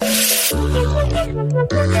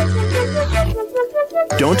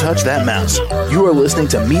Don't touch that mouse. You are listening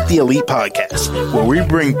to Meet the Elite Podcast, where we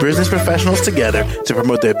bring business professionals together to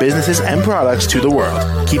promote their businesses and products to the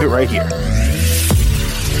world. Keep it right here.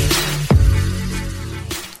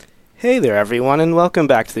 Hey there, everyone, and welcome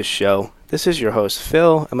back to the show. This is your host,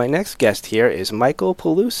 Phil, and my next guest here is Michael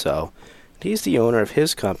Peluso. He's the owner of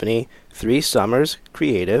his company, 3 Summers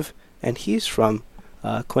Creative, and he's from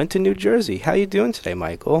Clinton, New Jersey. How you doing today,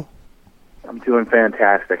 Michael? I'm doing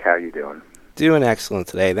fantastic. How you doing? Doing excellent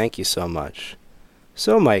today. Thank you so much.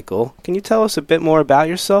 So, Michael, can you tell us a bit more about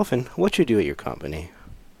yourself and what you do at your company?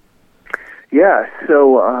 Yeah,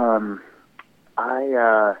 so I'm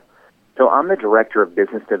the director of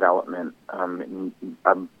business development. I'm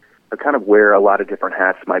kind of wear a lot of different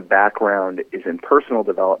hats. My background is in personal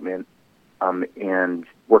development and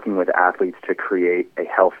working with athletes to create a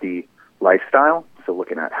healthy lifestyle. So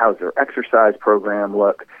looking at how's their exercise program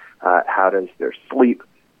look, how does their sleep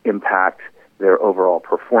impact their overall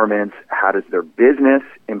performance, how does their business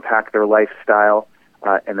impact their lifestyle,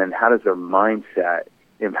 and then how does their mindset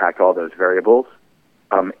impact all those variables.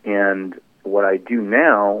 And what I do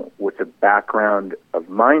now with the background of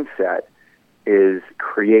mindset is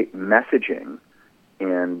create messaging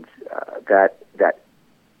and that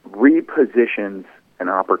repositions an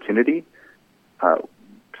opportunity.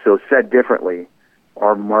 So said differently,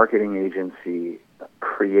 our marketing agency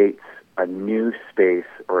creates a new space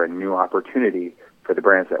or a new opportunity for the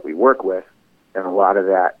brands that we work with, and a lot of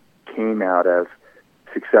that came out of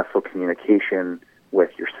successful communication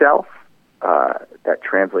with yourself that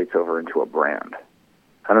translates over into a brand.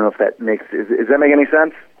 I don't know if that does that make any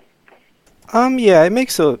sense? Yeah, it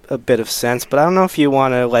makes a bit of sense, but I don't know if you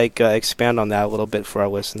want to expand on that a little bit for our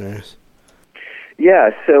listeners. Yeah,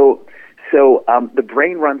 so the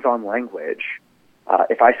brain runs on language.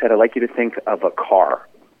 If I said I'd like you to think of a car,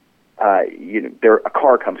 a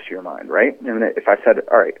car comes to your mind, right? And if I said,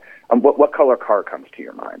 all right, what color car comes to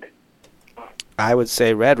your mind? I would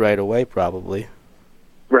say red right away, probably.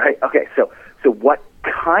 Right. Okay. So what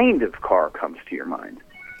kind of car comes to your mind?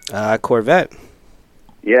 Corvette.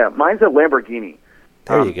 Yeah, mine's a Lamborghini.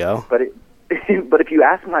 There you go. But if you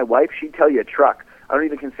ask my wife, she'd tell you a truck. I don't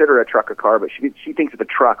even consider a truck a car, but she thinks of a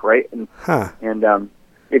truck, right? And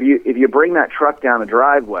if you bring that truck down our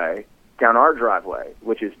driveway,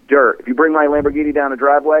 which is dirt, if you bring my Lamborghini down a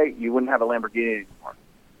driveway, you wouldn't have a Lamborghini anymore.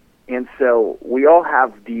 And so we all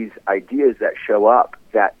have these ideas that show up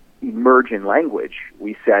that emerge in language.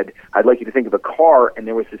 We said, I'd like you to think of a car, and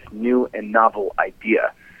there was this new and novel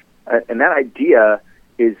idea. And that idea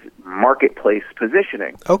is marketplace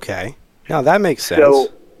positioning. Okay. Now that makes sense.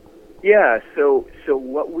 So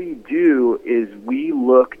what we do is we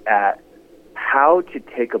look at how to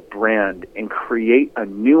take a brand and create a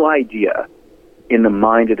new idea in the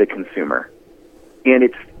mind of the consumer. And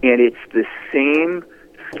it's the same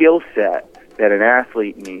skill set that an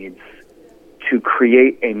athlete needs to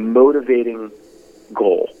create a motivating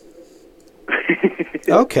goal.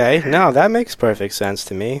 Okay, no, that makes perfect sense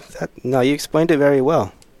to me. You explained it very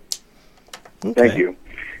well. Okay. Thank you.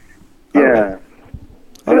 Yeah.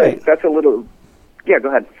 All right. That's a little... Yeah, go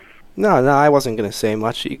ahead. No, I wasn't going to say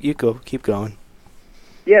much. You go, keep going.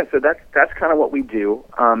 Yeah, so that's kind of what we do.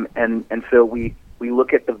 And so we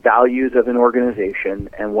look at the values of an organization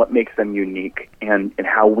and what makes them unique and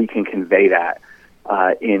how we can convey that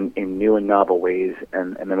in new and novel ways,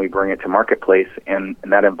 and then we bring it to marketplace, and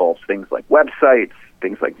that involves things like websites,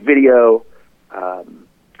 things like video,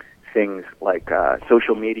 things like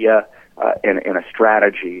social media, and a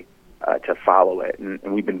strategy to follow it. And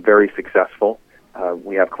we've been very successful.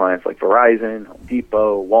 We have clients like Verizon, Home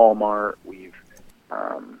Depot, Walmart. We've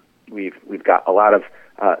got a lot of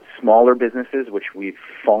smaller businesses which we've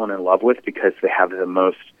fallen in love with because they have the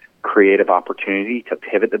most creative opportunity to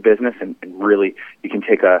pivot the business, and really you can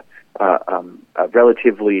take a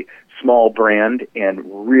relatively small brand and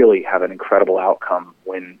really have an incredible outcome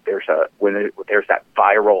when there's that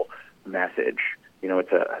viral message.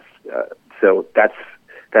 So that's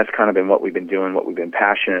kind of been what we've been doing, what we've been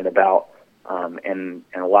passionate about, and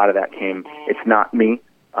a lot of that came. It's not me.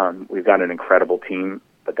 We've got an incredible team,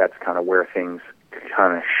 but that's kind of where things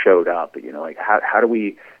kind of showed up. How do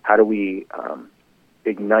we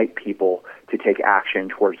ignite people to take action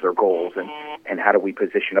towards their goals, and how do we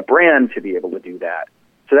position a brand to be able to do that?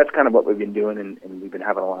 So that's kind of what we've been doing, and we've been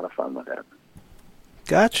having a lot of fun with it.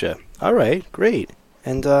 Gotcha. All right, great.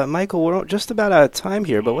 And Michael, we're just about out of time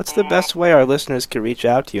here, but what's the best way our listeners can reach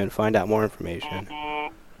out to you and find out more information?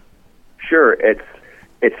 Sure, it's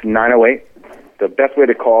 908. The best way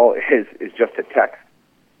to call is just a text,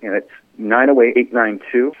 and it's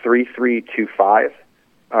 908-892-3325,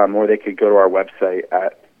 or they could go to our website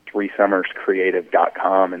at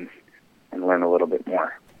threesummerscreative.com and learn a little bit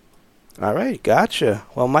more. All right, gotcha.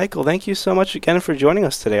 Well, Michael, thank you so much again for joining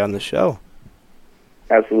us today on the show.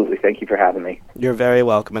 Absolutely. Thank you for having me. You're very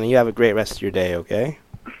welcome, and you have a great rest of your day, okay?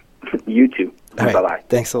 You too. All right, bye-bye.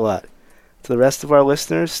 Thanks a lot. To the rest of our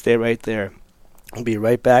listeners, stay right there. We'll be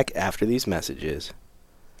right back after these messages.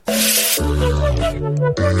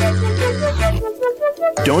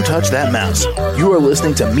 Don't touch that mouse. You are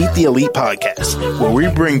listening to Meet the Elite Podcast, where we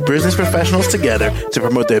bring business professionals together to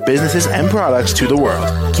promote their businesses and products to the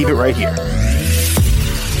world. Keep it right here.